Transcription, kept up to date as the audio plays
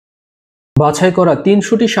বাছাই করা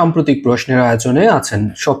 ৩০০টি সাম্প্রতিক প্রশ্নের আয়োজনে আছেন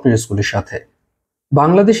স্বপ্নের স্কুলের সাথে।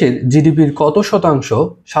 বাংলাদেশের জিডিপির কত শতাংশ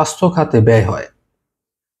স্বাস্থ্য খাতে ব্যয় হয়?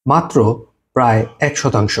 মাত্র প্রায়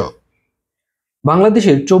 ১%।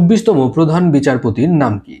 বাংলাদেশের ২৪তম প্রধান বিচারপতির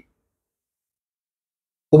নাম কি?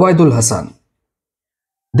 ওবায়দুল হাসান।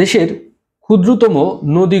 দেশের ক্ষুদ্রতম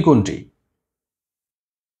নদী কোনটি?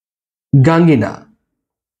 গাঙ্গিনা।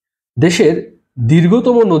 দেশের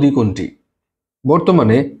দীর্ঘতম নদী কোনটি?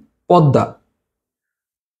 বর্তমানে পদ্মা।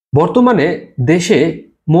 বর্তমানে দেশে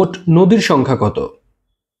মোট নদীর সংখ্যা কত?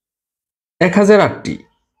 ১০০৮টি।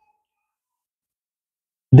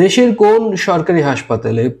 দেশের কোন সরকারি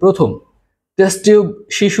হাসপাতালে প্রথম টেস্ট টিউব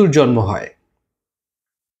শিশুর জন্ম হয়?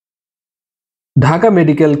 ঢাকা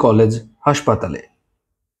মেডিকেল কলেজ হাসপাতালে।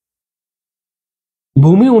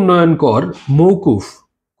 ভূমি উন্নয়ন কর মওকুফ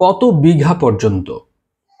কত বিঘা পর্যন্ত?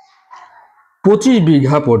 ২৫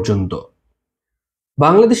 বিঘা পর্যন্ত।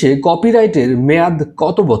 বাংলাদেশে কপিরাইটের মেয়াদ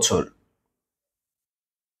কত বছর?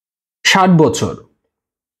 ৬০ বছর।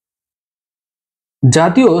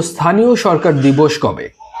 জাতীয় স্থানীয় সরকার দিবস কবে?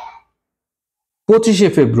 ২৫শে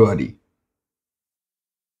ফেব্রুয়ারি।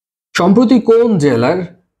 সম্প্রতি কোন জেলার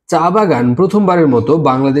চা বাগান প্রথমবারের মতো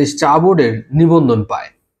বাংলাদেশ চা বোর্ডের নিবন্ধন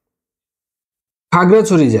পায়?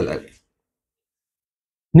 খাগড়াছড়ি জেলার।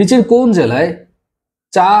 নিচের কোন জেলায়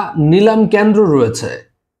চা নিলাম কেন্দ্র রয়েছে?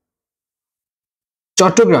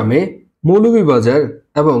 চট্টগ্রামে, মৌলভীবাজার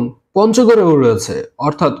এবং পঞ্চগড়েও রয়েছে,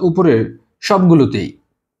 অর্থাৎ উপরের সবগুলোতেই।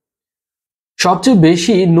 সবচেয়ে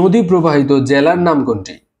বেশি নদী প্রবাহিত জেলার নাম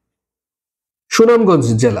কোনটি? সুনামগঞ্জ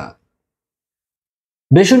জেলা।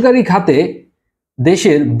 বেসরকারি খাতে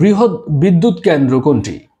দেশের বৃহৎ বিদ্যুৎ কেন্দ্র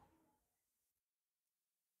কোনটি?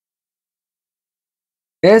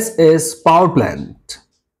 SS power plant.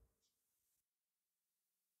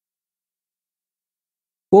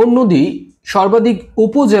 কোন নদী সর্বাধিক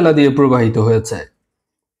উপজেলা দিয়ে প্রবাহিত হয়েছে?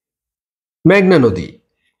 মেঘনা নদী।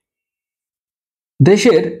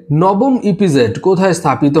 দেশের নবম ইপিজেড কোথায়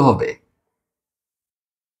স্থাপিত হবে?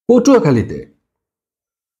 পটুয়াখালীতে।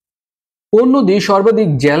 কোন নদী সর্বাধিক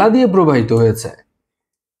জেলা দিয়ে প্রবাহিত হয়েছে?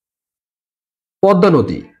 পদ্মা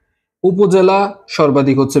নদী। উপজেলা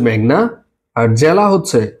সর্বাধিক হচ্ছে মেঘনা আর জেলা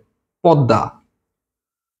হচ্ছে পদ্মা।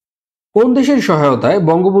 কোন দেশের সহায়তায়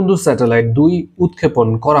বঙ্গবন্ধু স্যাটেলাইট ২ উৎক্ষেপণ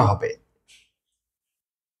করা হবে?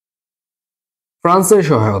 ফ্রান্সের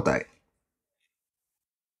সহায়তায়।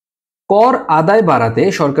 কর আদায় বাড়াতে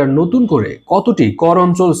সরকার নতুন করে কতটি কর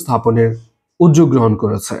অঞ্চল স্থাপনের উদ্যোগ গ্রহণ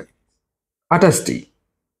করেছে? ২৮টি।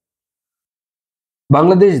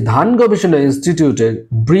 বাংলাদেশ ধান গবেষণা ইনস্টিটিউটের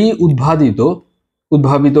ব্রি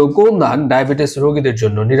উদ্ভাবিত কোন ধান ডায়াবেটিস রোগীদের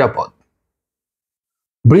জন্য নিরাপদ?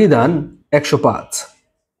 ব্রি ধান ১০৫।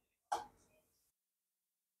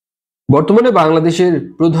 বর্তমানে বাংলাদেশের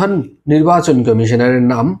প্রধান নির্বাচন কমিশনারের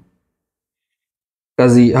নাম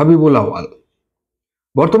কাজী হাবিবুল আউয়াল।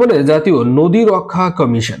 বর্তমানে জাতীয় নদী রক্ষা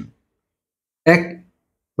কমিশন,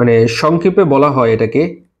 সংক্ষেপে বলা হয় এটাকে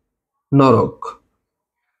নরক,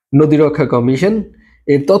 নদী রক্ষা কমিশন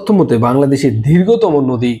এর তথ্য মতে বাংলাদেশের দীর্ঘতম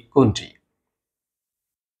নদী কোনটি?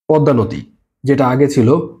 পদ্মা নদী, যেটা আগে ছিল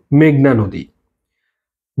মেঘনা নদী।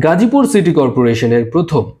 গাজীপুর সিটি কর্পোরেশনের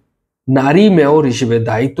প্রথম নারী মেয়র হিসেবে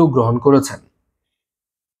দায়িত্ব গ্রহণ করেছেন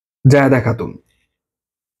জায়েদা খাতুন।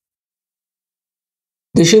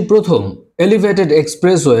 দেশের প্রথম এলিভেটেড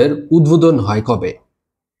এক্সপ্রেসওয়ের উদ্বোধন হয় কবে?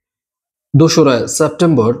 ২রা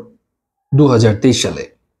সেপ্টেম্বর ২০২৩ সালে।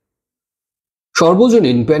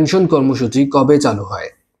 সর্বজনীন পেনশন কর্মসূচি কবে চালু হয়?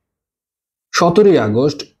 ১৭ই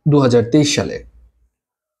আগস্ট ২০২৩ সালে।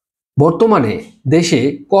 বর্তমানে দেশে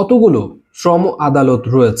কতগুলো শ্রম আদালত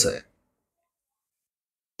রয়েছে?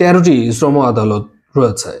 ১৩টি শ্রম আদালত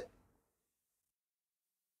রয়েছে।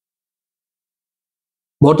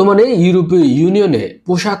 বর্তমানে ইউরোপীয় ইউনিয়নে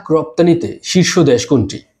পোশাক রপ্তানিতে শীর্ষ দেশ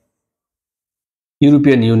কোনটি?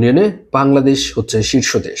 ইউরোপিয়ান ইউনিয়নে বাংলাদেশ হচ্ছে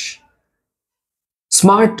শীর্ষ দেশ।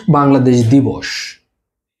 স্মার্ট বাংলাদেশ দিবস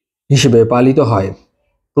হিসেবে পালিত হয়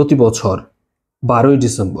প্রতি বছর ১২ই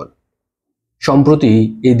ডিসেম্বর। সম্প্রতি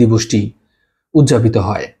এই দিবসটি উদযাপিত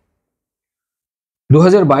হয়।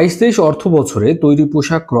 ২০২২-২৩ অর্থ বছরে তৈরি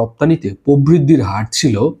পোশাক রপ্তানিতে প্রবৃদ্ধির হার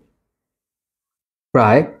ছিল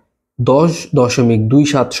প্রায়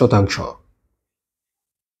 ১০.২৭%।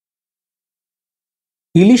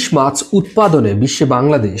 ইলিশ মাছ উৎপাদনে বিশ্বে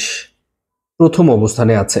বাংলাদেশ প্রথম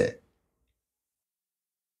অবস্থানে আছে।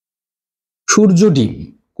 সূর্য ডিম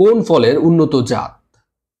কোন ফলের উন্নত জাত?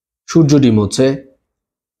 সূর্য ডিম হচ্ছে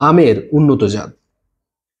আমের উন্নত জাত।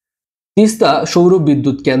 তিস্তা সৌর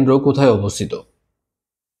বিদ্যুৎ কেন্দ্র কোথায় অবস্থিত?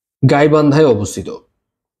 গাইবান্ধায় অবস্থিত।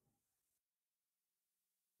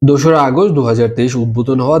 ২রা আগস্ট ২০২৩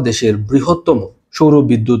 উদ্বোধন হওয়া দেশের বৃহত্তম সৌর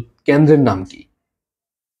বিদ্যুৎ কেন্দ্রের নাম কি?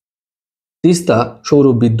 তিস্তা সৌর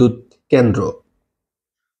বিদ্যুৎ কেন্দ্র।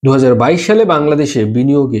 2022 সালে বাংলাদেশে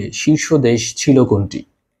বিনিয়োগে শীর্ষ দেশ ছিল কোনটি?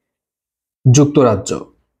 যুক্তরাজ্য।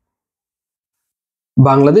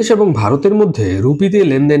 বাংলাদেশ এবং ভারতের মধ্যে রুপিতে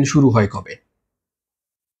লেনদেন শুরু হয় কবে?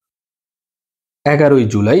 11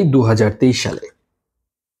 জুলাই 2023 সালে।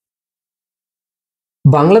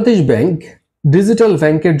 বাংলাদেশ ব্যাংক ডিজিটাল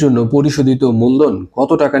ব্যাংকের জন্য পরিশোধিত মূলধন কত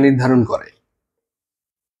টাকা নির্ধারণ করে?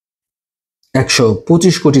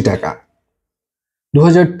 125 কোটি টাকা।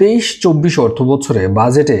 2023-24 অর্থবছরে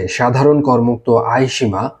বাজেটে সাধারণ করমুক্ত আয়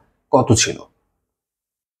সীমা কত ছিল?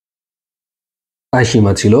 আয়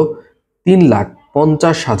সীমা ছিল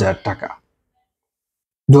 3,50,000 টাকা।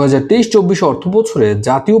 2023-24 অর্থবছরে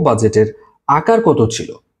জাতীয় বাজেটের আকার কত ছিল?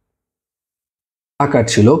 আকার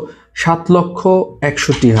ছিল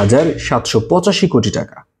 7,61,785 কোটি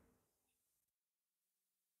টাকা।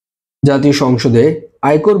 জাতীয় সংসদে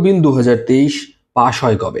আয়কর বিল 2023 পাশ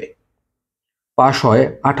হয় কবে? পাশ হয়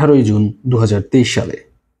 18 জুন 2023 সালে।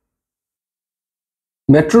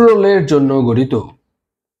 মেট্রো রেলের জন্য গঠিত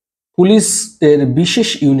পুলিশ এর বিশেষ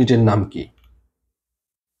ইউনিটের নাম কি?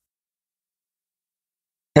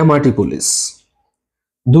 MRT police.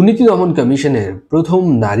 দুর্নীতি দমন কমিশনের প্রথম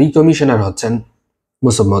নারী কমিশনার হচ্ছেন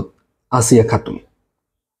মোসাম্মদ আসিয়া খাতুন।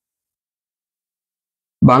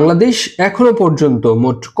 বাংলাদেশ এখনো পর্যন্ত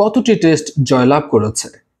মোট কতটি টেস্ট জয়লাভ করেছে?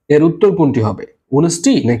 এর উত্তর কোনটি হবে?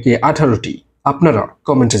 19টি নাকি 18টি? আপনারা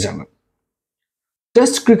কমেন্টে জানান।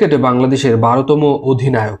 টেস্ট ক্রিকেটে বাংলাদেশের 12তম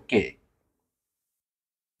অধিনায়ক কে?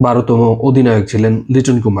 12তম অধিনায়ক ছিলেন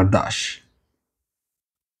লিটন কুমার দাস।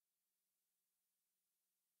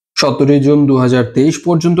 17 জুন 2023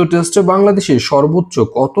 পর্যন্ত টেস্টে বাংলাদেশের সর্বোচ্চ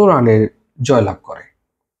কত রানের জয়লাভ করে?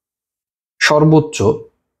 সর্বোচ্চ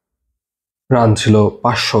রান ছিল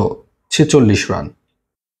 546 রান।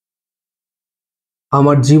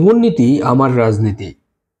 আমার জীবননীতি আমার রাজনীতি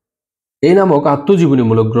এই নামক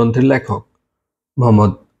আত্মজীবনীমূলক গ্রন্থের লেখক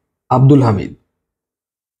মোহাম্মদ আব্দুল হামিদ।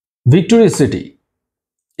 ভিক্টোরি সিটি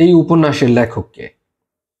এই উপন্যাসের লেখককে?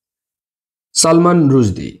 সালমান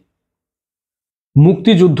রুশদি।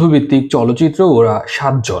 মুক্তিযুদ্ধভিত্তিক চলচ্চিত্র ওরা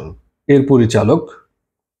 7 জন এর পরিচালক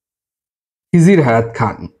খিজির হায়াত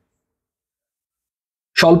খান।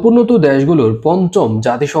 স্বল্পোন্নত দেশগুলোর 5ম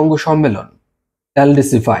জাতিসংঘ সম্মেলন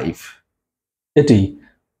এলডিসি 5 এটি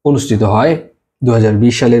অনুষ্ঠিত হয়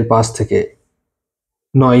 2020 সালের 5 থেকে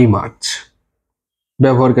 9 মার্চ।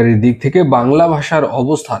 ব্যবহারকারীর দিক থেকে বাংলা ভাষার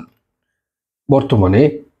অবস্থান বর্তমানে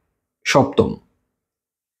 7ম।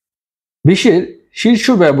 বিশ্বের শীর্ষ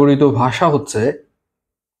ব্যবহৃত ভাষা হচ্ছে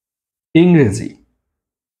ইংরেজি।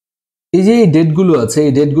 এই যে ডেটগুলো আছে,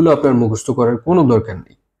 এই ডেটগুলো আপনার মুখস্থ করার কোনো দরকার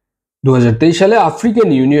নেই। 2023 সালে আফ্রিকান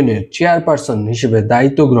ইউনিয়নের চেয়ারপারসন হিসেবে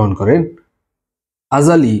দায়িত্ব গ্রহণ করেন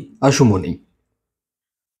আজালি আশুমনি।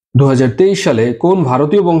 2023 সালে কোন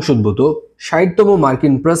ভারতীয় বংশোদ্ভূত 60তম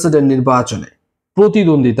মার্কিন প্রেসিডেন্ট নির্বাচনে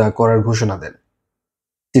প্রতিদ্বন্দ্বিতা করার ঘোষণা দেন?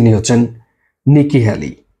 তিনি হচ্ছেন নিকি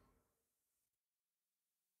হ্যালি।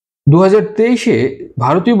 2023-এ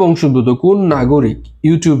ভারতীয় বংশোদ্ভূত কোন নাগরিক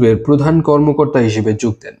ইউটিউবের প্রধান কর্মকর্তা হিসেবে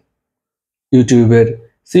যোগ দেন? ইউটিউবের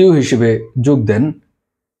সিইও হিসেবে যোগ দেন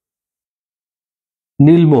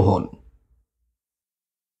নীলমোহন।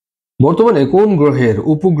 বর্তমানে কোন গ্রহের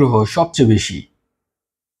উপগ্রহ সবচেয়ে বেশি?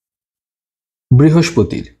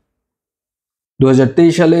 বৃহস্পতির।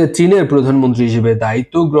 2023 সালে চীনের প্রধানমন্ত্রী হিসেবে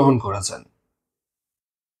দায়িত্ব গ্রহণ করেছেন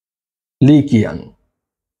লি কিয়াং।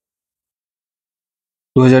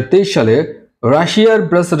 2023 সালে রাশিয়ার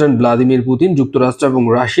প্রেসিডেন্ট ভ্লাদিমির পুতিন যুক্তরাষ্ট্র এবং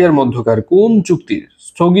রাশিয়ার মধ্যকার কোন চুক্তির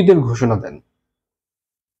স্থগিতের ঘোষণা দেন?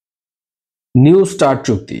 নিউ স্টার্ট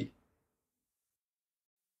চুক্তি।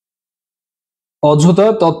 অযথা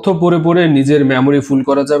তথ্য পড়ে পড়ে নিজের মেমোরি ফুল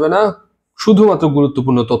করা যাবে না। শুধুমাত্র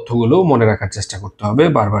গুরুত্বপূর্ণ তথ্যগুলো মনে রাখার চেষ্টা করতে হবে,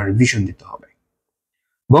 বারবার রিভিশন দিতে হবে।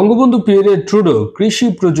 বঙ্গবন্ধু পিয়েরে ট্রুডো কৃষি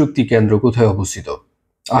প্রযুক্তি কেন্দ্র কোথায় অবস্থিত?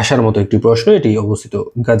 আসার মতো একটি প্রশ্ন, এটি অবস্থিত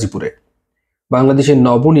গাজীপুরে। বাংলাদেশের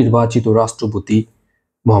নবনির্বাচিত রাষ্ট্রপতি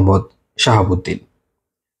মোহাম্মদ শাহাবুদ্দিন।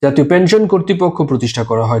 জাতীয় পেনশন কর্তৃপক্ষ প্রতিষ্ঠা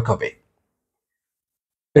করা হয় কবে?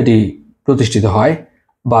 এটি প্রতিষ্ঠিত হয়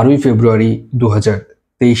 12 ফেব্রুয়ারি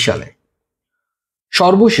 2023 সালে।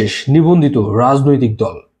 সর্বশেষ নিবন্ধিত রাজনৈতিক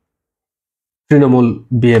দল তৃণমূল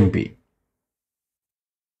বিএনপি।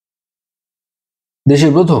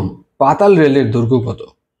 দেশের প্রথম পাতাল রেলের দৈর্ঘ্য কত?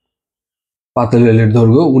 পাতাল রেলের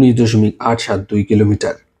দৈর্ঘ্য 19.872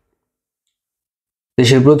 কিলোমিটার।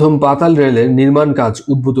 দেশের প্রথম পাতাল রেলের নির্মাণ কাজ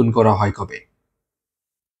উদ্বোধন করা হয় কবে?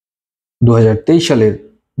 2023 সালের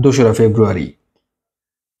 2রা ফেব্রুয়ারি।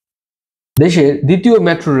 দেশের দ্বিতীয়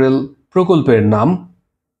মেট্রো রেল প্রকল্পের নাম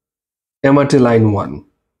এমআরটি লাইন 1।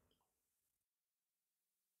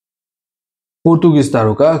 পর্তুগিজ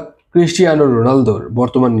তারকা ক্রিস্টিয়ানো রোনালদোর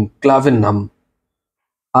বর্তমান ক্লাবের নাম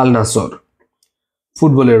আল নাসর।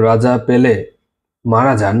 ফুটবলের রাজা পেলে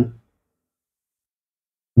মারা যান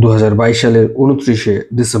 2022 সালের 29শে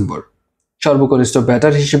ডিসেম্বর। সর্বকনিষ্ঠ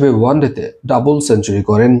ব্যাটার হিসেবে ওয়ানডেতে ডাবল সেঞ্চুরি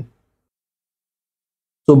করেন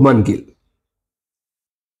Shubman Gill.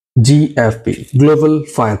 GFP global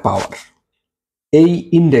fire পাওয়ার, এই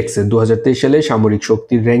ইন্ডেক্সে 2023 সালে সামরিক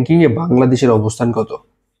শক্তির র্যাঙ্কিংয়ে বাংলাদেশের অবস্থান কত?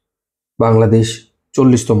 বাংলাদেশ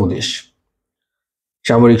 40তম দেশ।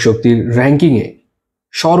 সামরিক শক্তির র্যাঙ্কিংয়ে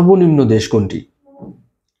সর্বনিম্ন দেশ কোনটি?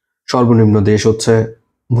 সর্বনিম্ন দেশ হচ্ছে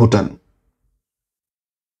ভুটান।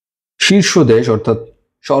 শীর্ষ দেশ অর্থাৎ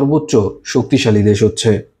সর্বোচ্চ শক্তিশালী দেশ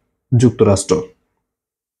হচ্ছে যুক্তরাষ্ট্র।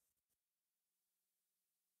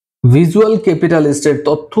 ভিজুয়াল ক্যাপিটালিস্টের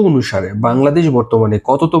তথ্য অনুসারে বাংলাদেশ বর্তমানে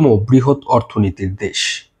কততম বৃহৎ অর্থনীতির দেশ?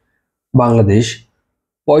 বাংলাদেশ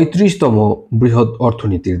 35তম বৃহৎ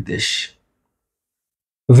অর্থনীতির দেশ।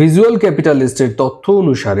 ভিজুয়াল ক্যাপিটালিস্টের তথ্য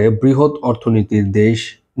অনুসারে বৃহৎ অর্থনীতির দেশ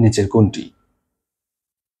নিচের কোনটি?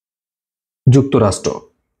 যুক্তরাষ্ট্র।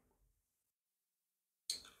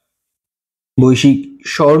 বৈশ্বিক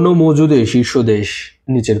স্বর্ণ মজুদে শীর্ষ দেশ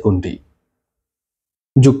নিচের কোনটি?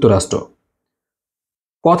 যুক্তরাষ্ট্র।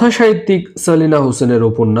 কথা সাহিত্যিক সেলিনা হোসেনের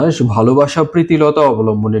উপন্যাস ভালোবাসা প্রীতিলতা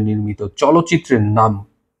অবলম্বনে নির্মিত চলচ্চিত্রের নাম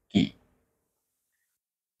কি?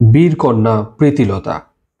 বীরকন্যা প্রীতিলতা।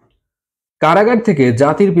 কারাগার থেকে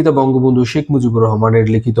জাতির পিতা বঙ্গবন্ধু শেখ মুজিবুর রহমানের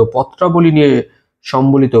লিখিত পত্রাবলী নিয়ে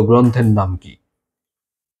সম্বলিত গ্রন্থের নাম কি?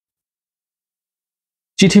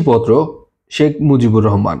 চিঠিপত্র শেখ মুজিবুর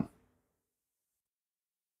রহমান।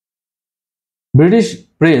 ব্রিটিশ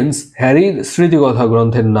প্রিন্স হ্যারির স্মৃতিকথা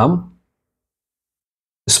গ্রন্থের নাম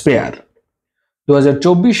স্পেয়ার।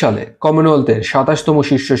 2024 সালে কমনওয়েলথের 27তম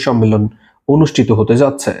শীর্ষ সম্মেলন অনুষ্ঠিত হতে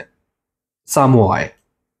যাচ্ছে সামোয়ায়।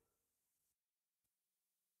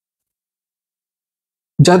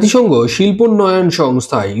 জাতিসংঘ শিল্পোন্নয়ন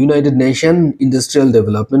সংস্থা ইউনাইটেড নেশন ইন্ডাস্ট্রিয়াল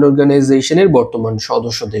ডেভেলপমেন্ট অর্গানাইজেশনের বর্তমান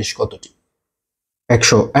সদস্য দেশ কতটি?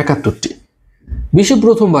 171টি। বিশ্বে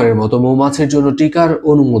প্রথমবারের মতো মৌমাছির জন্য টিকার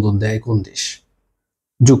অনুমোদন দেয় কোন দেশ?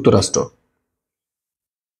 যুক্তরাষ্ট্র।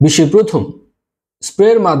 বিশ্বের প্রথম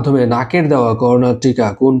স্প্রের মাধ্যমে নাকের দেওয়া করোনার টিকা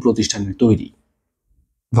কোন প্রতিষ্ঠানের তৈরি?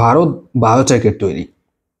 ভারত বায়োটেকের তৈরি।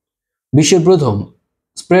 বিশ্বের প্রথম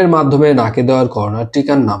স্প্রের মাধ্যমে নাকে দেওয়ার করোনার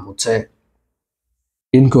টিকার নাম হচ্ছে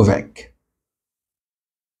ইনকোভ্যাক।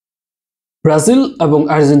 ব্রাজিল এবং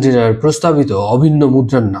আর্জেন্টিনার প্রস্তাবিত অভিন্ন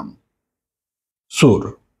মুদ্রার নাম সুর।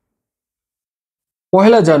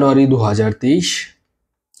 1 জানুয়ারি 2023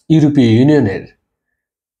 ইউরোপীয় ইউনিয়নের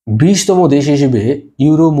 20তম দেশ হিসেবে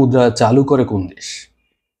ইউরো মুদ্রা চালু করে কোন দেশ?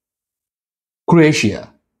 ক্রোয়েশিয়া।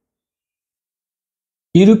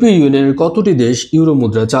 ইউরোপীয় ইউনিয়নের কতটি দেশ ইউরো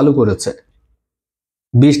মুদ্রা চালু করেছে?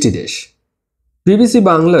 20টি দেশ। বিবিসি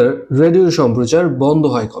বাংলার রেডিও সম্প্রচার বন্ধ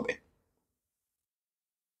হয় কবে?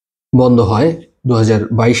 বন্ধ হয়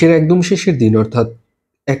 2022-এর একদম শেষের দিন অর্থাৎ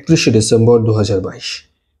 31শে ডিসেম্বর 2022।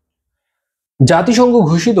 জাতিসংঘ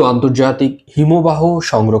ঘোষিত আন্তর্জাতিক হিমবাহ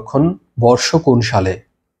সংরক্ষণ বর্ষ কোন সালে?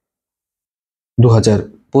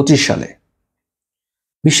 2025 সালে।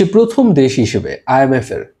 বিশ্বের প্রথম দেশ হিসেবে IMF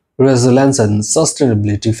এর resilience and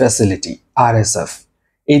sustainability facility RSF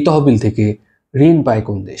এই তহবিল থেকে ঋণ পায়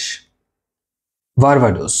কোন দেশ?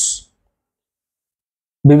 বার্বাডোস।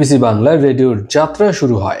 বিবিসি বাংলা রেডিওর যাত্রা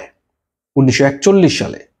শুরু হয় 1941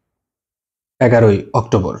 সালে 11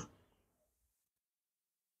 অক্টোবর।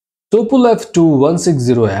 তুপোলেভ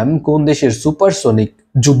Tu-160M কোন দেশের সুপারসনিক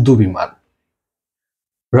যুদ্ধ বিমান?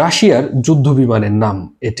 রাশিয়ার যুদ্ধ বিমানের নাম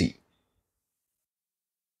এটি।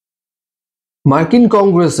 মার্কিন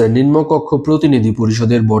কংগ্রেসের নিম্নকক্ষ প্রতিনিধি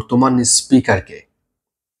পরিষদের বর্তমান স্পিকারকে?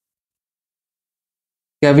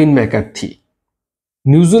 Kevin McCarthy.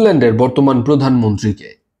 নিউজিল্যান্ডের বর্তমান প্রধানমন্ত্রীকে?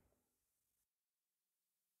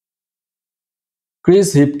 Chris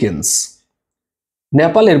Hipkins.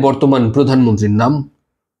 নেপালের বর্তমান প্রধানমন্ত্রীর নাম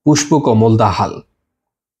পুষ্পকমল দাহাল।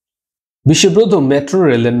 বিশ্বের প্রথম মেট্রো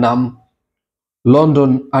রেলের নাম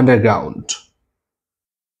London underground.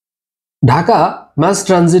 Dhaka mass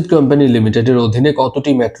transit company লিমিটেডের অধীনে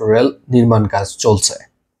কতটি মেট্রো রেল নির্মাণ কাজ চলছে?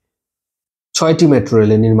 6টি মেট্রো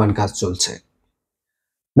রেলের নির্মাণ কাজ চলছে।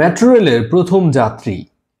 মেট্রো রেলের প্রথম যাত্রী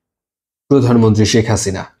প্রধানমন্ত্রী শেখ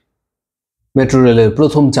হাসিনা। মেট্রো রেলের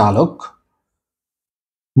প্রথম চালক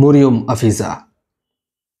মরিয়ম আফিজা।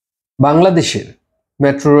 বাংলাদেশের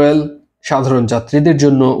মেট্রো রেল সাধারণ যাত্রীদের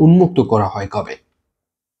জন্য উন্মুক্ত করা হয় কবে?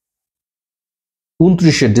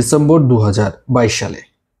 29শে ডিসেম্বর 2022 সালে।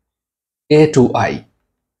 A2I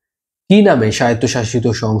কি নামে স্বায়ত্তশাসিত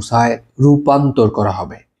সংস্থায় রূপান্তর করা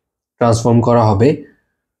হবে? ট্রান্সফর্ম করা হবে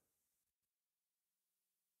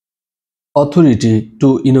অথরিটি টু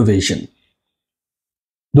ইনোভেশন।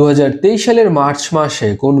 2023 সালের মার্চ মাসে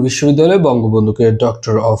কোন বিশ্ববিদ্যালয় বঙ্গবন্ধুকে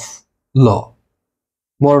ডক্টর অফ ল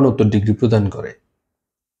মরণোত্তর ডিগ্রি প্রদান করে?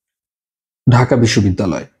 ঢাকা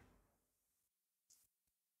বিশ্ববিদ্যালয়।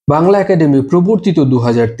 বাংলা একাডেমি প্রবর্তিত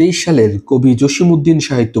 2023 সালের কবি জসিমউদ্দিন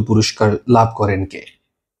সাহিত্য পুরস্কার লাভ করেন কে?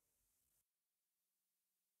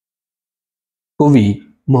 কবি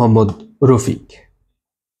মোহাম্মদ রফিক।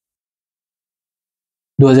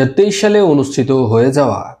 2023 সালে অনুষ্ঠিত হয়ে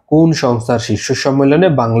যাওয়া কোন সংস্থার শীর্ষ সম্মেলনে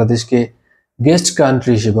বাংলাদেশকে গেস্ট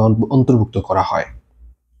কান্ট্রি হিসেবে অন্তর্ভুক্ত করা হয়?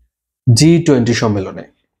 G20 সম্মেলনে।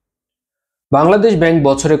 বাংলাদেশ ব্যাংক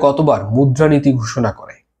বছরে কতবার মুদ্রানীতি ঘোষণা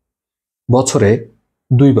করে? বছরে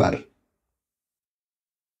 2 বার।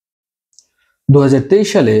 2023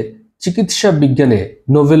 সালে চিকিৎসা বিজ্ঞানে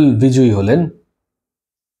নোবেল বিজয়ী হলেন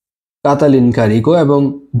কাতালিন কারিকো এবং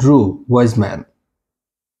ড্রু ওয়াইজম্যান।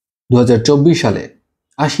 2024 সালে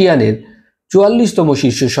আসিয়ানের 44তম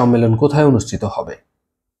শীর্ষ সম্মেলন কোথায় অনুষ্ঠিত হবে?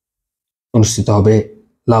 অনুষ্ঠিত হবে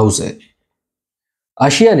লাওসে।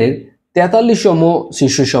 আসিয়ানের 43তম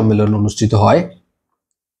শীর্ষ সম্মেলন অনুষ্ঠিত হয়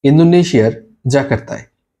ইন্দোনেশিয়ার জাকার্তায়।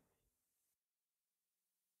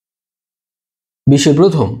 বিশ্বের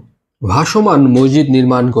প্রথম ভাসমান মসজিদ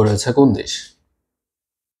নির্মাণ করেছে কোন দেশ?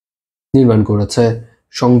 নির্মাণ করেছে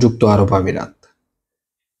সংযুক্ত আরব আমিরাত।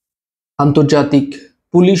 আন্তর্জাতিক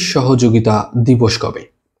পুলিশ সহযোগিতা দিবস কবে?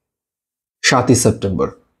 7 সেপ্টেম্বর।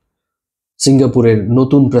 সিঙ্গাপুরের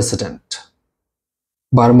নতুন প্রেসিডেন্ট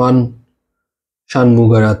বারমান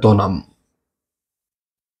শানমুগারাতনাম।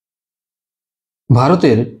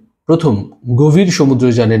 ভারতের প্রথম গভীর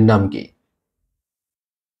সমুদ্রযানের নাম কি?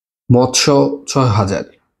 মৎস্য 6000।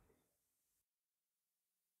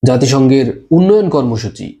 জাতিসংঘের উন্নয়ন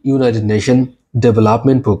কর্মসূচি ইউনাইটেড নেশন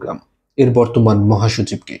ডেভেলপমেন্ট প্রোগ্রাম এর বর্তমান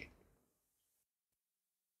মহাসচিব কে?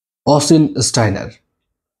 অসিন স্টাইনার।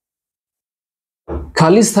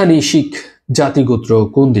 খালিস্তানি শিখ জাতিগোত্র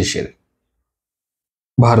কোন দেশের?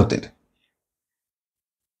 ভারতের।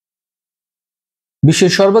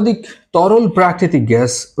 বিশ্বের সর্বাধিক তরল প্রাকৃতিক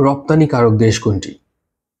গ্যাস রপ্তানিকারক দেশ কোনটি?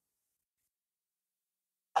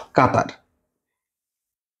 কাতার।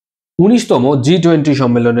 19তম G20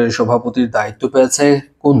 সম্মেলনের সভাপতির দায়িত্ব পেয়েছে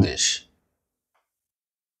কোন দেশ?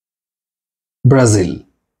 ব্রাজিল।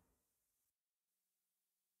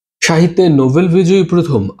 সাহিত্যে নোবেল বিজয়ী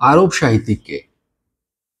প্রথম আরব সাহিত্যিক কে?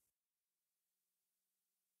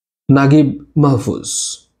 নাগিব মাহফুজ।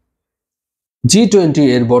 G20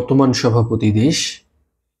 এর বর্তমান সভাপতি দেশ?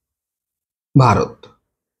 ভারত।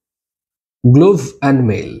 গ্লোব অ্যান্ড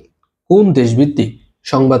মেইল কোন দেশভিত্তিক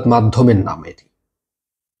সংবাদ মাধ্যমের নাম? এটি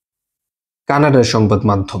কানাডার সংবাদ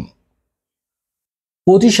মাধ্যম।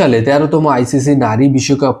 25 সালে 13তম আইসিসি নারী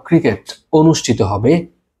বিশ্বকাপ ক্রিকেট অনুষ্ঠিত হবে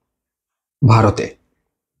ভারতে।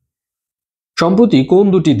 সম্প্রতি কোন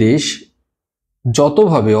দুটি দেশ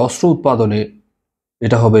যৌথভাবে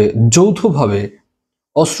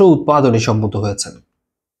অস্ত্র উৎপাদনে সম্মত হয়েছেন?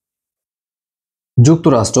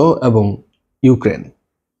 যুক্তরাষ্ট্র এবং ইউক্রেন।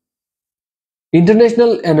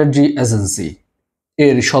 ইন্টারন্যাশনাল এনার্জি এজেন্সি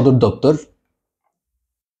এর সদর দপ্তর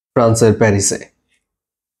ফ্রান্সের প্যারিসে।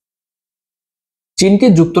 চীনকে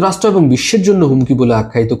যুক্তরাষ্ট্র এবং বিশ্বের জন্য হুমকি বলে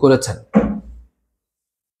আখ্যায়িত করেছেন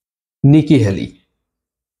নিকি হেলি।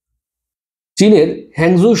 চীনের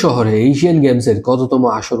হ্যাংজু শহরে এশিয়ান গেমসের কততম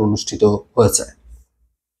আসর অনুষ্ঠিত হয়েছে?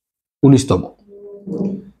 19তম।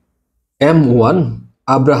 M1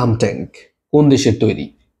 আব্রাহাম ট্যাঙ্ক কোন দেশের তৈরি?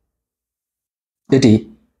 এটি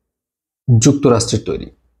যুক্তরাষ্ট্রের তৈরি।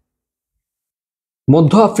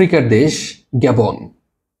 মধ্য আফ্রিকার দেশ গ্যাবন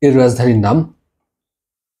এর রাজধানীর নাম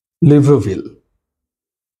লিব্রভিল।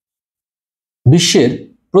 বিশ্বের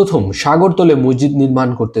প্রথম সাগরতলে মসজিদ নির্মাণ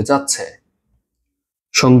করতে যাচ্ছে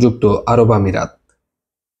সংযুক্ত আরব আমিরাত।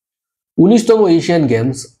 19তম এশিয়ান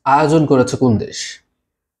গেমস আয়োজন করেছে কোন দেশ?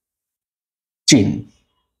 চীন।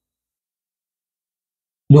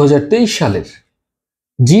 2023 সালের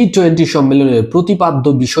G20 সম্মেলনের প্রতিপাদ্য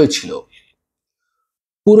বিষয় ছিল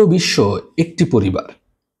পুরো বিশ্ব একটি পরিবার।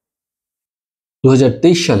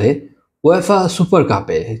 2023 সালে উয়েফা সুপার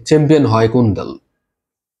কাপে চ্যাম্পিয়ন হয় কোন দল?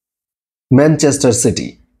 Manchester city.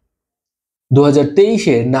 2023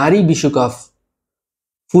 নারী বিশ্বকাপ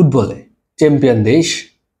ফুটবলে চ্যাম্পিয়ন দেশ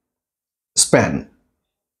স্পেন।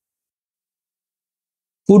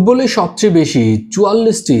 ফুটবলে সবচেয়ে বেশি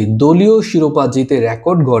 44টি দলীয় শিরোপা জিতে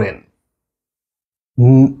রেকর্ড গড়েন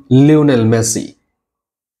লিওনেল মেসি।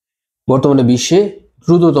 বর্তমানে বিশ্বে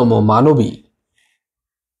দ্রুততম মানবী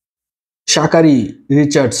শাকারি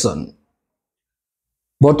রিচার্ডসন।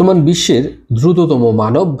 বর্তমান বিশ্বের দ্রুততম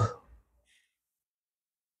মানব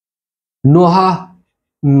নোহা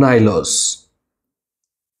নাইলস।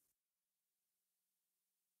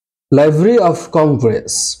 লাইব্রেরি অফ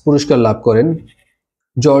কংগ্রেস পুরস্কার লাভ করেন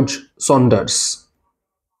জর্জ সন্ডার্স।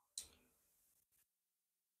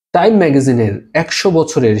 টাইম ম্যাগাজিনের 100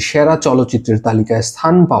 বছরের সেরা চলচ্চিত্রের তালিকায়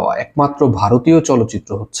স্থান পাওয়া একমাত্র ভারতীয়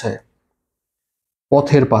চলচ্চিত্র হচ্ছে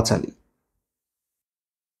পথের পাঁচালী।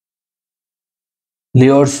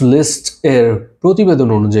 লিওর্স লিস্ট এর প্রতিবেদন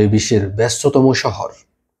অনুযায়ী বিশ্বের ব্যস্ততম শহর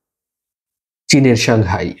চীনের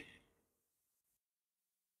Shanghai.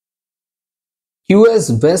 US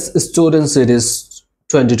best student series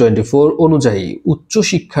 2024 অনুযায়ী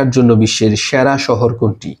উচ্চশিক্ষার জন্য বিশ্বের সেরা শহর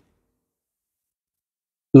কোনটি?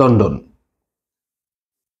 লন্ডন।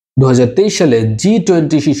 2023 সালে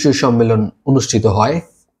G20 শীর্ষ সম্মেলন অনুষ্ঠিত হয়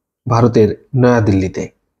ভারতের নয়াদিল্লিতে।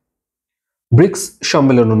 ব্রিক্স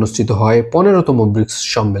সম্মেলন অনুষ্ঠিত হয় 15তম ব্রিক্স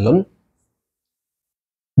সম্মেলন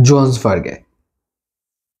জোহান্সবার্গে।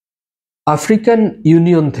 আফ্রিকান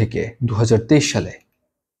ইউনিয়ন থেকে 2023 সালে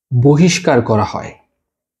বহিষ্কার করা হয়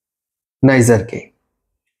নাইজারকে।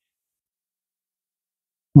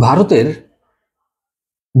 ভারতের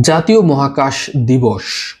জাতীয় মহাকাশ দিবস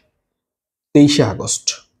 23শে আগস্ট।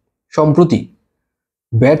 সম্প্রতি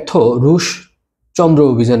ব্যর্থ রুশ চন্দ্র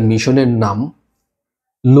অভিযান মিশনের নাম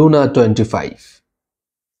লুনা 25।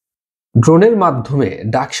 ড্রোনের মাধ্যমে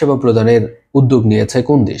ডাক সেবা প্রদানের উদ্যোগ নিয়েছে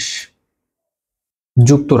কোন দেশ?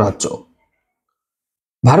 যুক্তরাজ্য।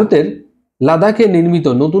 ভারতের লাদাখে নির্মিত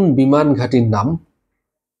নতুন বিমান ঘাঁটির নাম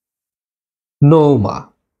নওমা।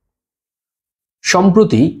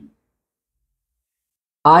 সম্প্রতি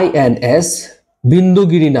INS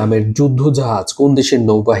বিন্দুগিরি নামের যুদ্ধজাহাজ কোন দেশের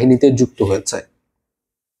নৌবাহিনীতে যুক্ত হয়েছে?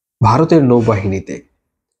 ভারতের নৌবাহিনীতে।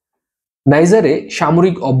 নাইজারে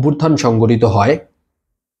সামরিক অভ্যুত্থান সংঘটিত হয়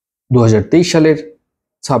 2023 সালের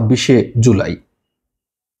 26শে জুলাই।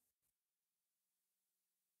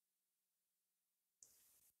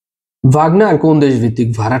 ওয়াগনার কোন দেশ ভিত্তিক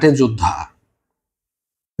ভাড়াটে যোদ্ধা?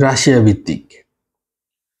 রাশিয়া ভিত্তিক।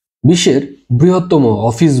 বিশ্বের বৃহত্তম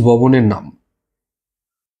অফিস ভবনের নাম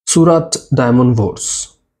সুরাট ডায়মন্ড বোর্স।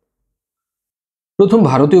 প্রথম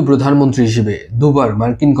ভারতীয় প্রধানমন্ত্রী হিসেবে দুবার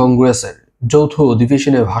মার্কিন কংগ্রেসের যৌথ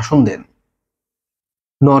অধিবেশনে ভাষণ দেন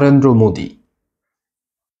নরেন্দ্র মোদী।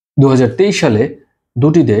 2023 সালে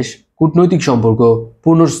দুটি দেশ কূটনৈতিক সম্পর্ক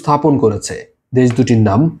পুনর্স্থাপন করেছে। দেশ দুটির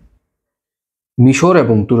নাম মিশর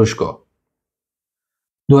এবং তুরস্ক।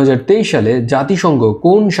 2023 সালে জাতিসংঘ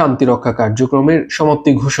কোন শান্তিরক্ষা কার্যক্রমের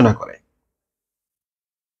সমাপ্তি ঘোষণা করে?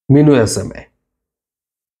 মিনুএসএমএ।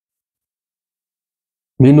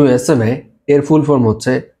 মিনুএসএমএ এর ফুল ফর্ম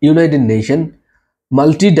হচ্ছে United nation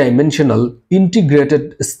multi dimensional integrated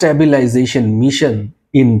stabilisation mission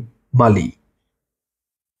in মালি।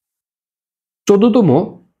 14তম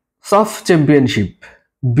সাফ চ্যাম্পিয়নশিপ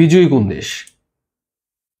বিজয়ী কোন দেশ?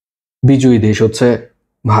 বিজয়ী দেশ হচ্ছে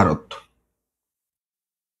Bharat.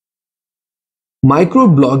 Micro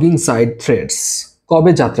blogging site threads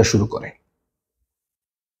কবে যাত্রা শুরু করে?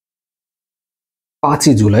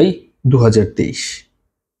 5 July 2023।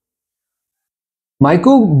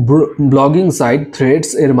 Micro blogging site threads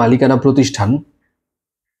এর মালিকানা প্রতিষ্ঠান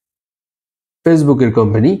ফেসবুকের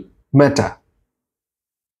কোম্পানি মেটা।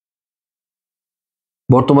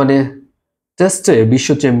 বর্তমানে টেস্টে বিশ্ব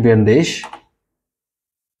চ্যাম্পিয়ন দেশ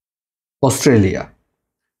অস্ট্রেলিয়া।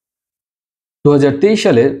 2023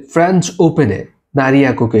 সালে ফ্রেঞ্চ ওপেনে নারী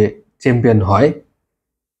এককে চ্যাম্পিয়ন হয়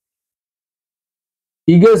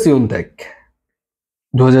ইগা সিওনটেক।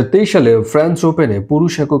 2023 সালে ফ্রেঞ্চ ওপেনে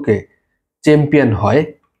পুরুষ এককে চ্যাম্পিয়ন হয়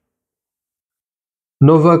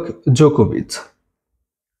নোভাক জোকোভিচ।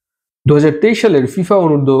 2023 সালের ফিফা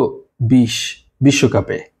অনূর্ধ্ব 20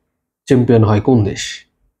 বিশ্বকাপে চ্যাম্পিয়ন হয় কোন দেশ?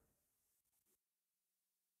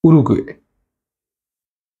 উরুগুয়ে।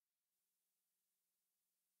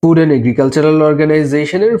 ফুড অ্যান্ড এগ্রিকালচারাল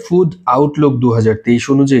অর্গানাইজেশনের ফুড আউটলুক 2023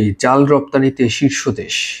 অনুযায়ী চাল রপ্তানিতে শীর্ষ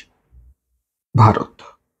দেশ ভারত।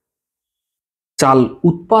 চাল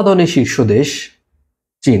উৎপাদনে শীর্ষ দেশ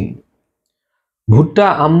চীন। ভুট্টা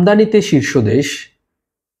আমদানিতে শীর্ষ দেশ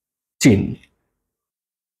চীন।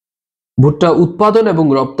 ভুট্টা উৎপাদন এবং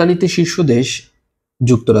রপ্তানিতে শীর্ষ দেশ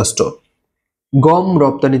যুক্তরাষ্ট্র। গম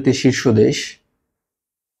রপ্তানিতে শীর্ষ দেশ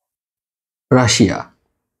রাশিয়া।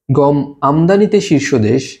 গম আমদানিতে শীর্ষ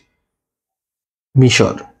দেশ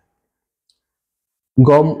মিশর।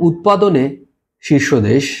 গম উৎপাদনে শীর্ষ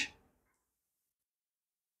দেশ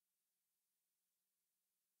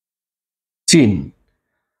চীন।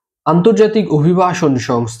 আন্তর্জাতিক অভিবাসন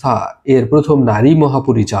সংস্থা এর প্রথম নারী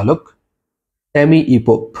মহাপরিচালক অ্যামি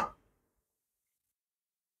ইপোপ।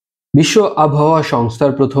 বিশ্ব আবহাওয়া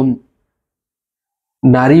সংস্থার প্রথম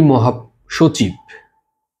নারী মহাসচিব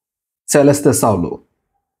সেলেস্তে সাউলো।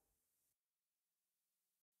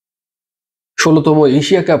 16তম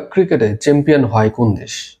এশিয়া কাপ ক্রিকেটে চ্যাম্পিয়ন হয় কোন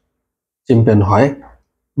দেশ? চ্যাম্পিয়ন হয়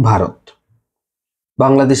ভারত।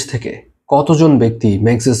 বাংলাদেশ থেকে কতজন ব্যক্তি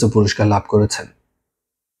ম্যাগসেসে পুরস্কার লাভ করেছেন?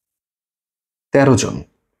 13 জন।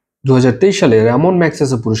 2023 সালে রামন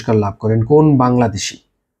ম্যাগসেসে পুরস্কার লাভ করেন কোন বাংলাদেশী?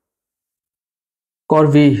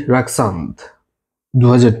 করভি রাকসান্দ।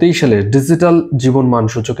 2023 সালের ডিজিটাল জীবনমান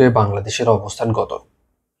সূচকে বাংলাদেশের অবস্থান কত?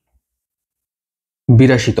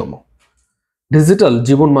 82তম। ডিজিটাল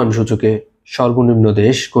জীবনমান সূচকে সর্বনিম্ন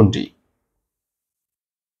দেশ কোনটি?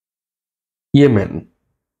 ইয়েমেন।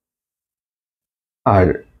 আর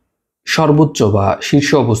সর্বোচ্চ বা শীর্ষ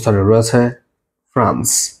অবস্থানে রয়েছে ফ্রান্স।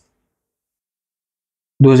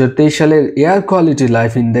 2023 সালের এয়ার কোয়ালিটি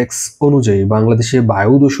লাইফ ইন্ডেক্স অনুযায়ী বাংলাদেশে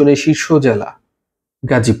বায়ু দূষণের শীর্ষ জেলা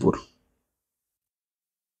গাজীপুর।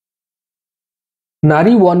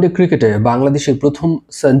 নারী ওয়ানডে ক্রিকেটে বাংলাদেশের প্রথম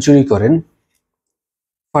সেঞ্চুরি করেন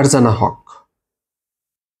ফারজানা হক।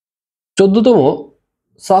 14তম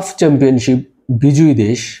সাফ চ্যাম্পিয়নশিপ বিজয়ী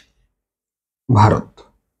দেশ ভারত।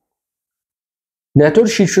 ন্যাটোর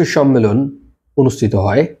শীর্ষ সম্মেলন অনুষ্ঠিত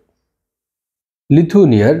হয়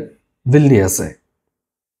লিথুয়ানিয়ার ভিলনিয়াসে।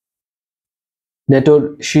 ন্যাটোর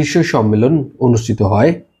শীর্ষ সম্মেলন অনুষ্ঠিত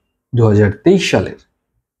হয় 2023 সালের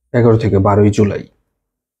 11 থেকে 12 জুলাই।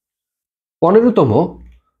 15তম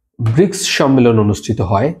ব্রিক্স সম্মেলন অনুষ্ঠিত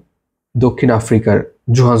হয় দক্ষিণ আফ্রিকার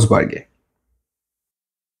জোহান্সবার্গে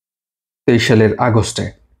 23 সালের আগস্টে।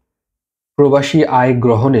 প্রবাসী আয়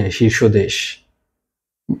গ্রহণে শীর্ষ দেশ?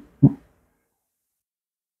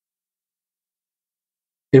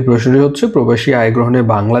 এই প্রশ্নটি হচ্ছে প্রবাসী আয় গ্রহণে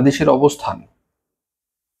বাংলাদেশের অবস্থান।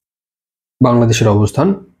 বাংলাদেশের অবস্থান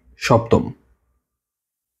 7ম।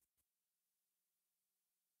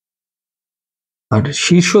 আর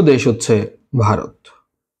শীর্ষ দেশ হচ্ছে ভারত।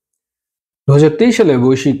 2023 সালে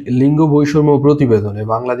বৈশ্বিক লিঙ্গ বৈষম্য প্রতিবেদনে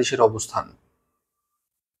বাংলাদেশের অবস্থান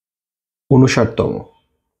 59তম।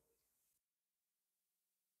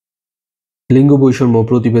 লিঙ্গ বৈষম্য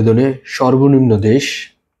প্রতিবেদনে সর্বনিম্ন দেশ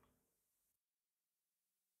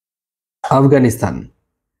আফগানিস্তান।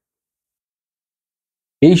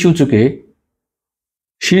 এই সূচকে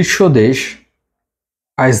শীর্ষ দেশ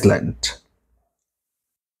আইসল্যান্ড।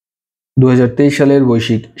 2023 সালের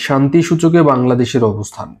বৈশ্বিক শান্তি সূচকে বাংলাদেশের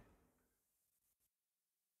অবস্থান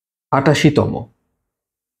 88তম।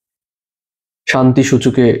 শান্তি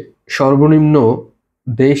সূচকে সর্বনিম্ন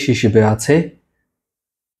দেশ হিসেবে আছে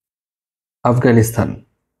আফগানিস্তান।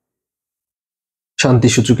 শান্তি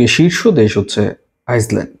সূচকে শীর্ষ দেশ হচ্ছে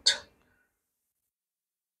আইসল্যান্ড।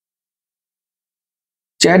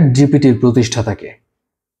 চ্যাট জিপিটির প্রতিষ্ঠাতাকে?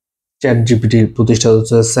 চ্যাট জিপিটির প্রতিষ্ঠাতা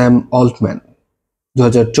হচ্ছে স্যাম অল্টম্যান।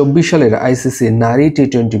 2024 সালের আইসিসি নারী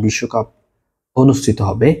টি-20 বিশ্বকাপ অনুষ্ঠিত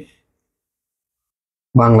হবে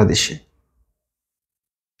বাংলাদেশে।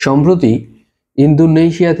 সম্প্রতি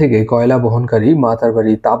ইন্দোনেশিয়া থেকে কয়লা বহনকারী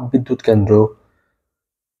মাতারবাড়ি তাপবিদ্যুৎ কেন্দ্র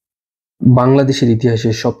বাংলাদেশের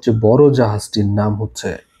ইতিহাসের সবচেয়ে বড় জাহাজটির নাম হচ্ছে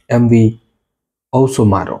এমভি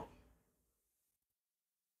ওসোমারো।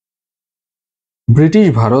 ব্রিটিশ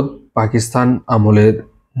ভারত পাকিস্তান আমলের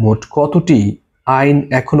মোট কতটি আইন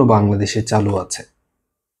এখনো বাংলাদেশে চালু আছে?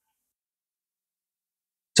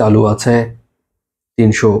 চালু আছে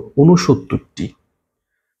 369টি।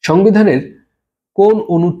 সংবিধানের কোন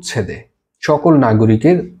অনুচ্ছেদে সকল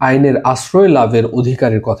নাগরিকের আইনের আশ্রয় লাভের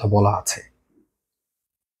অধিকারের কথা বলা আছে?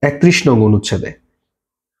 31 নং অনুচ্ছেদে।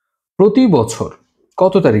 প্রতি বছর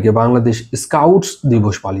কত তারিখে বাংলাদেশ স্কাউটস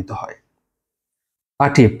দিবস পালিত হয়?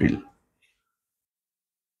 8 এপ্রিল।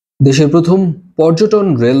 দেশের প্রথম পর্যটন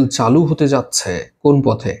রেল চালু হতে যাচ্ছে কোন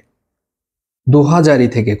পথে? দোহাজারী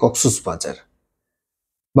থেকে কক্সবাজার।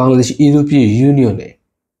 বাংলাদেশ ইউরোপীয় ইউনিয়নে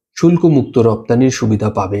শুল্কমুক্ত রপ্তানির সুবিধা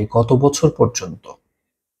পাবে কত বছর পর্যন্ত?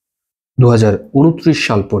 2029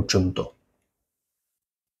 সাল পর্যন্ত।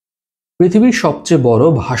 পৃথিবীর সবচেয়ে বড়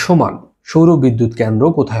ভাসমান সৌর বিদ্যুৎ কেন্দ্র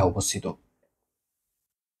কোথায় অবস্থিত?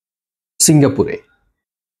 সিঙ্গাপুরে।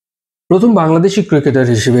 প্রথম বাংলাদেশি ক্রিকেটার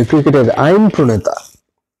হিসেবে ক্রিকেটের আইন প্রণেতা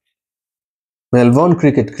মেলবোর্ন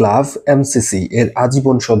ক্রিকেট ক্লাব এমসিসি এর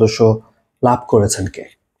আজীবন সদস্য লাভ করেছেন কে?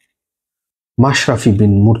 মাশরাফি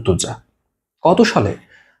বিন মুর্তজা। কত সালে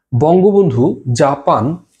বঙ্গবন্ধু জাপান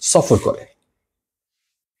সফর করে?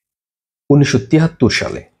 1973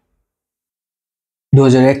 সালে।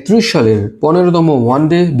 2031 সালের 15তম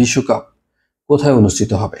ওয়ানডে বিশ্বকাপ কোথায়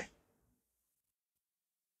অনুষ্ঠিত হবে?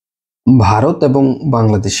 ভারত এবং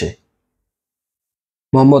বাংলাদেশে।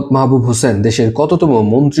 মোহাম্মদ মাহবুব হোসেন দেশের কততম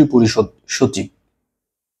মন্ত্রী পরিষদ সচিব?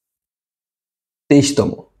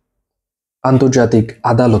 23তম। আন্তর্জাতিক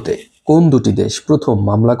আদালতে কোন দুটি দেশ প্রথম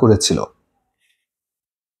মামলা করেছিল?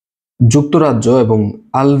 যুক্তরাজ্য এবং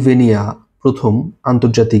আলবেনিয়া প্রথম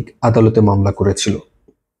আন্তর্জাতিক আদালতে মামলা করেছিল।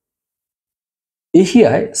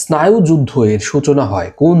 এশিয়ায় স্নায়ু যুদ্ধ এর সূচনা হয়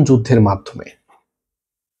কোন যুদ্ধের মাধ্যমে?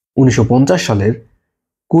 1950 সালের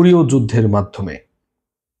কোরীয় যুদ্ধের মাধ্যমে।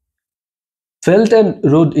 বেল্ট অ্যান্ড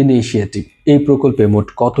রোড ইনিশিয়েটিভ এই প্রকল্পে মোট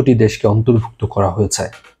কতটি দেশকে অন্তর্ভুক্ত করা হয়েছে?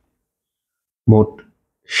 মোট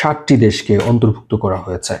 60টি দেশকে অন্তর্ভুক্ত করা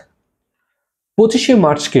হয়েছে। 25শে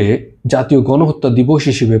মার্চকে জাতীয় গণহত্যা দিবস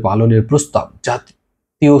হিসেবে পালনের প্রস্তাব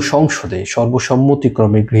জাতীয় সংসদে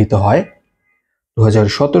সর্বসম্মতিক্রমে গৃহীত হয়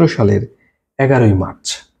 2017 সালের 11 March.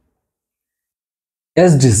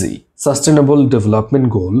 SDG sustainable development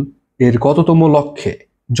goal এর কততম লক্ষ্যে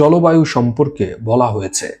জলবায়ু সম্পর্কে বলা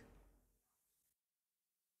হয়েছে?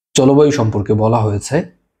 জলবায়ু সম্পর্কে বলা হয়েছে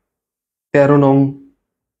 13 নং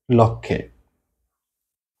লক্ষ্যে।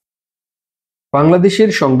 বাংলাদেশের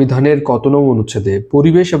সংবিধানের কত নং অনুচ্ছেদে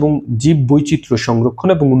পরিবেশ এবং জীব বৈচিত্র্য সংরক্ষণ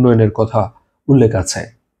এবং উন্নয়নের কথা উল্লেখ আছে?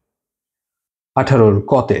 18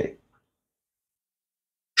 কতে।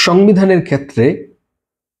 সংবিধানের ক্ষেত্রে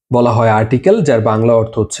বলা হয় আর্টিকেল, যার বাংলা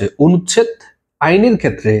অর্থ হচ্ছে অনুচ্ছেদ। আইনের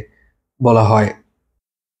ক্ষেত্রে বলা হয়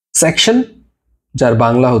সেকশন, যার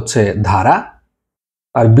বাংলা হচ্ছে ধারা।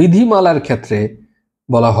 আর বিধিমালার ক্ষেত্রে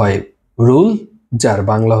বলা হয় রুল, যার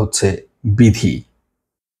বাংলা হচ্ছে বিধি।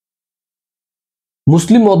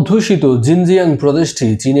 মুসলিম অধ্যুষিত জিনজিয়াং প্রদেশটি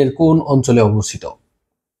চীনের কোন অঞ্চলে অবস্থিত?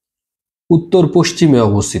 উত্তর পশ্চিমে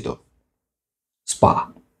অবস্থিত। স্পা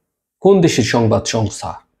কোন দেশের সংবাদ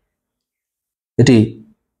সংস্থা? এটি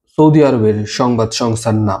সৌদি আরবের সংবাদ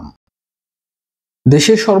সংস্থার নাম।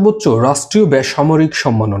 দেশের সর্বোচ্চ রাষ্ট্রীয় বেসামরিক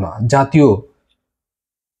সম্মাননা জাতীয়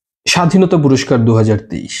স্বাধীনতা পুরস্কার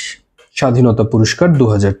 2023। স্বাধীনতা পুরস্কার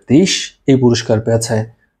 2023 এই পুরস্কার পেয়েছে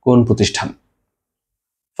কোন প্রতিষ্ঠান?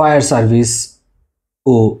 ফায়ার সার্ভিস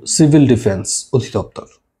ও সিভিল ডিফেন্স অধিদপ্তর।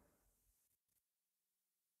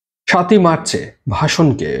 7 মার্চে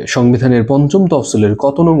ভাষণকে সংবিধানের 5ম তফসিলের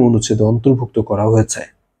কত নং অনুচ্ছেদে অন্তর্ভুক্ত করা হয়েছে?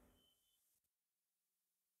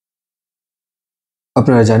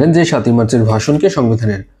 আপনারা জানেন যে 7 মার্চের ভাষণকে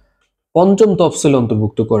সংবিধানের 5ম তফসিলে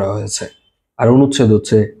অন্তর্ভুক্ত করা হয়েছে, আর অনুচ্ছেদ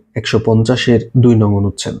হচ্ছে 150-এর 2 নং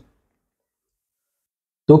অনুচ্ছেদ।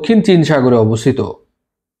 দক্ষিণ চীন সাগরে অবস্থিত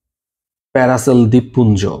প্যারাসেল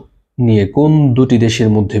দ্বীপপুঞ্জ নিয়ে কোন দুটি দেশের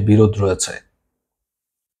মধ্যে বিরোধ রয়েছে?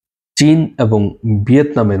 চীন এবং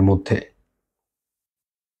ভিয়েতনামের মধ্যে।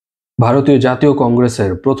 ভারতীয় জাতীয়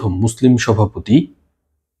কংগ্রেসের প্রথম মুসলিম সভাপতি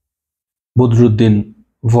বদরুদ্দিন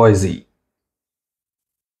ভয়েজি।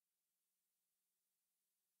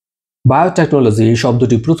 বায়োটেকনোলজি এই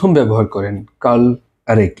শব্দটি প্রথম ব্যবহার করেন কার্ল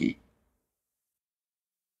আরেকি।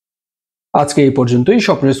 আজকে এই পর্যন্তই।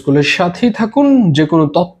 স্বপ্নের স্কুলের সাথেই থাকুন। যে কোনো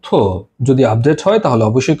তথ্য যদি আপডেট হয় তাহলে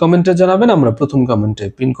অবশ্যই কমেন্টে জানাবেন, আমরা প্রথম কমেন্টে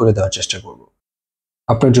পিন করে দেওয়ার চেষ্টা করব।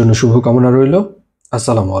 আপনার জন্য শুভকামনা রইল।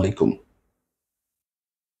 আসসালামু আলাইকুম।